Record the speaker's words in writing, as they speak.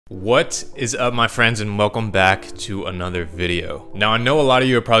What is up, my friends, and welcome back to another video. Now, I know a lot of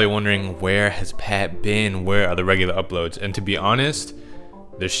you are probably wondering, where has Pat been? Where are the regular uploads? And to be honest,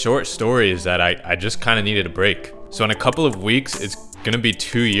 the short story is that I just kind of needed a break. So in a couple of weeks, it's gonna be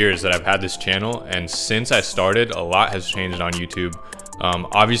 2 years that I've had this channel, and since I started, a lot has changed on YouTube.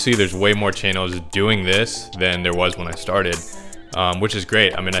 Obviously, there's way more channels doing this than there was when I started. Which is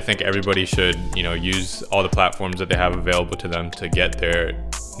great. I mean, I think everybody should, use all the platforms that they have available to them to get their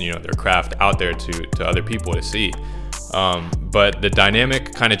craft out there to other people to see. But the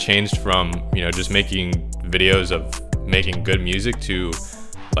dynamic kind of changed from, just making videos of making good music to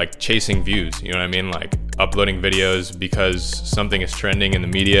like chasing views, you know what I mean? Like uploading videos because something is trending in the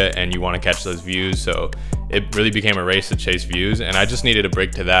media and you want to catch those views. So it really became a race to chase views, and I just needed a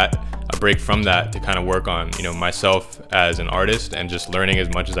break from that to kind of work on, myself as an artist and just learning as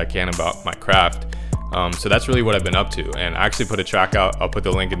much as I can about my craft. So that's really what I've been up to, and I actually put a track out. I'll put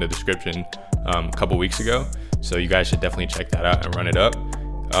the link in the description a couple weeks ago, so you guys should definitely check that out and run it up.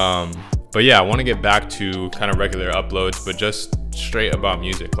 But yeah, I want to get back to kind of regular uploads, but just straight about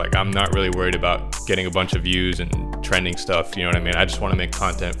music. Like, I'm not really worried about getting a bunch of views and trending stuff, you know what I mean? I just want to make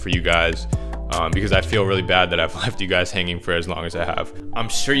content for you guys. Because I feel really bad that I've left you guys hanging for as long as I have. I'm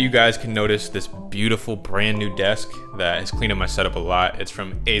sure you guys can notice this beautiful brand new desk that has cleaned up my setup a lot. It's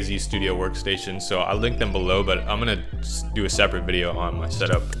from AZ Studio Workstation, so I'll link them below, but I'm gonna do a separate video on my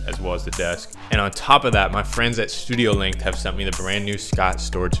setup as well as the desk. And on top of that, my friends at Studio Linked have sent me the brand new Scott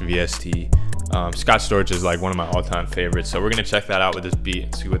Storch VST. Scott Storch is like one of my all-time favorites, so we're gonna check that out with this beat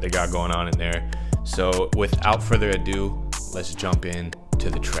and see what they got going on in there. So without further ado, let's jump in to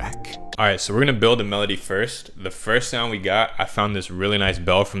the track. All right, so we're gonna build a melody first. The first sound we got, I found this really nice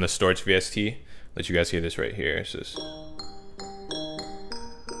bell from the Storch VST. Let you guys hear this right here. It's just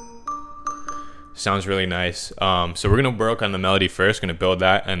sounds really nice. So we're gonna work on the melody first, gonna build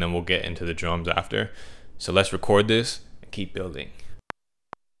that, and then we'll get into the drums after. So let's record this and keep building.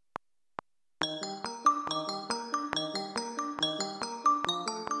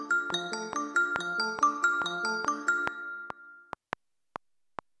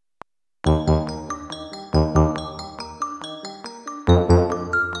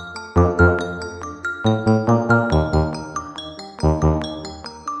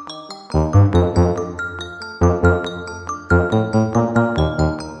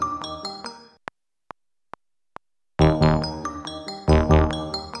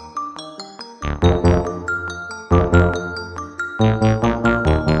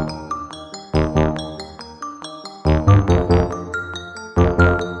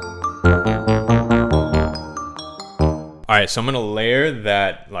 Alright, so I'm gonna layer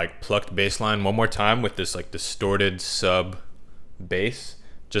that like plucked bass line one more time with this like distorted sub bass,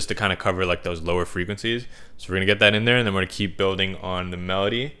 just to kind of cover like those lower frequencies. So we're gonna get that in there, and then we're gonna keep building on the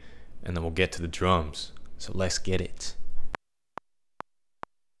melody, and then we'll get to the drums. So let's get it.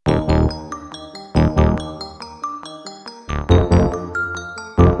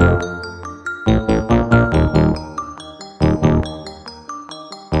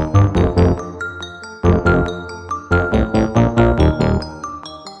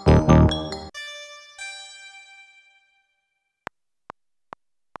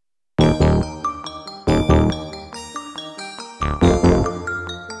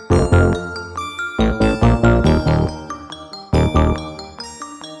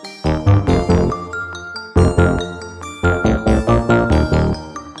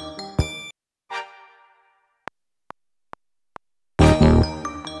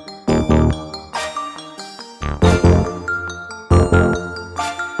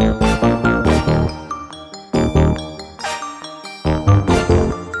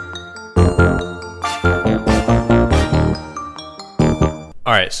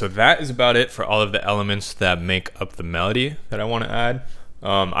 Alright, so that is about it for all of the elements that make up the melody that I want to add.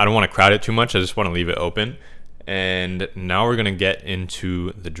 I don't want to crowd it too much, I just want to leave it open. And now we're going to get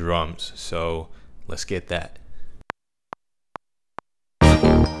into the drums, so let's get that.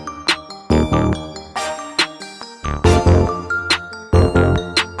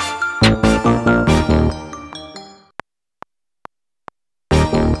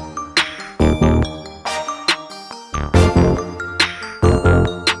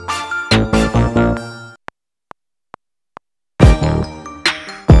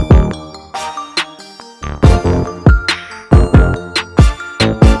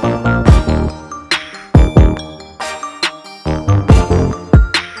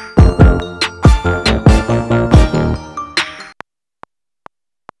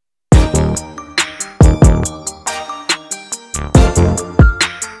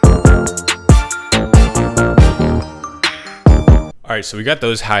 Alright, so we got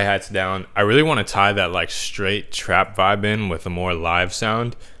those hi-hats down. I really want to tie that like straight trap vibe in with a more live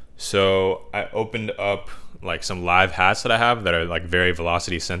sound. So I opened up like some live hats that I have that are like very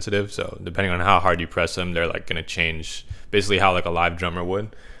velocity sensitive. So depending on how hard you press them, they're like gonna change basically how like a live drummer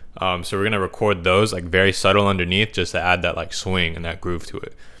would. So we're gonna record those like very subtle underneath just to add that like swing and that groove to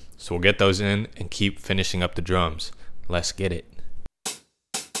it. So we'll get those in and keep finishing up the drums. Let's get it.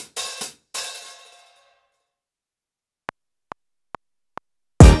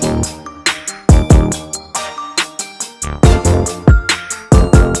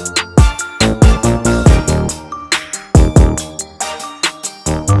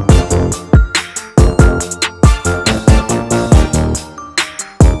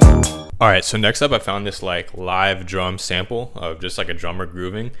 Alright, so next up I found this like live drum sample of just like a drummer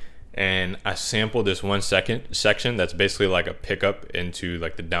grooving, and I sampled this 1 second section that's basically like a pickup into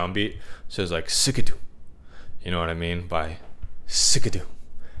like the downbeat. So it's like sickadoo, you know what I mean by sickadoo.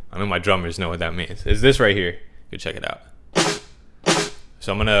 I know my drummers know what that means. It's this right here. You can check it out.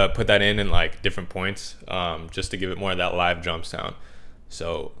 So I'm gonna put that in like different points, just to give it more of that live drum sound.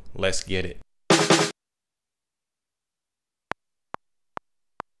 So let's get it.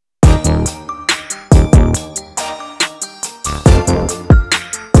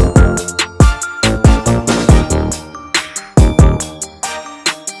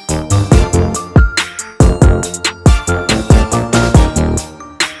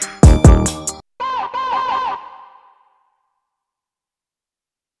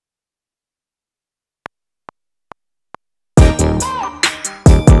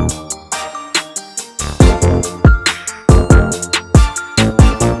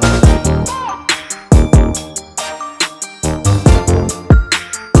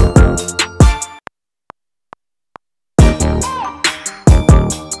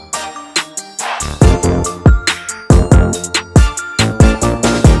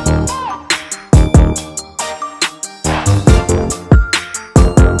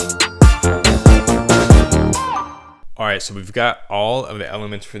 Alright, so we've got all of the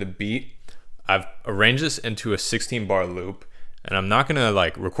elements for the beat. I've arranged this into a 16-bar loop, and I'm not gonna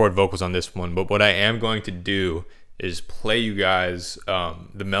like record vocals on this one, but what I am going to do is play you guys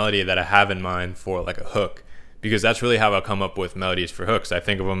the melody that I have in mind for like a hook, because that's really how I come up with melodies for hooks. I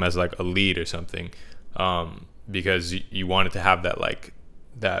think of them as like a lead or something, because you want it to have that like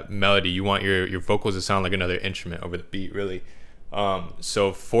that melody. You want your vocals to sound like another instrument over the beat, really.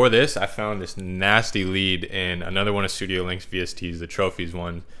 So for this, I found this nasty lead in another one of Studio Link's VSTs, the Trophies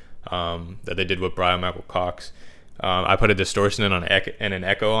one, that they did with Brian Michael Cox. I put a distortion in and an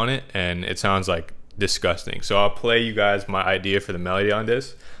echo on it, and it sounds like disgusting. So I'll play you guys my idea for the melody on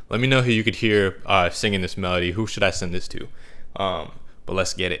this. Let me know who you could hear singing this melody. Who should I send this to? But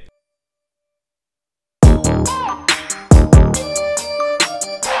let's get it.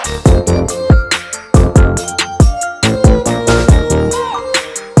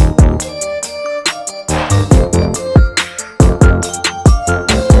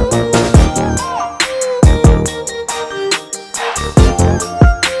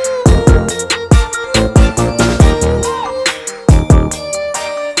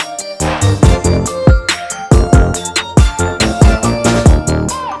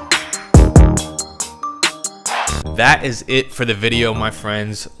 That is it for the video, my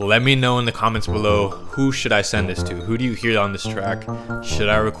friends. Let me know in the comments below, who should I send this to? Who do you hear on this track? Should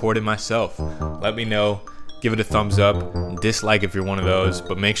I record it myself? Let me know. Give it a thumbs up, dislike if you're one of those,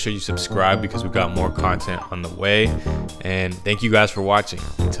 but make sure you subscribe because we've got more content on the way. And thank you guys for watching.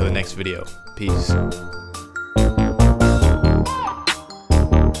 Until the next video, peace.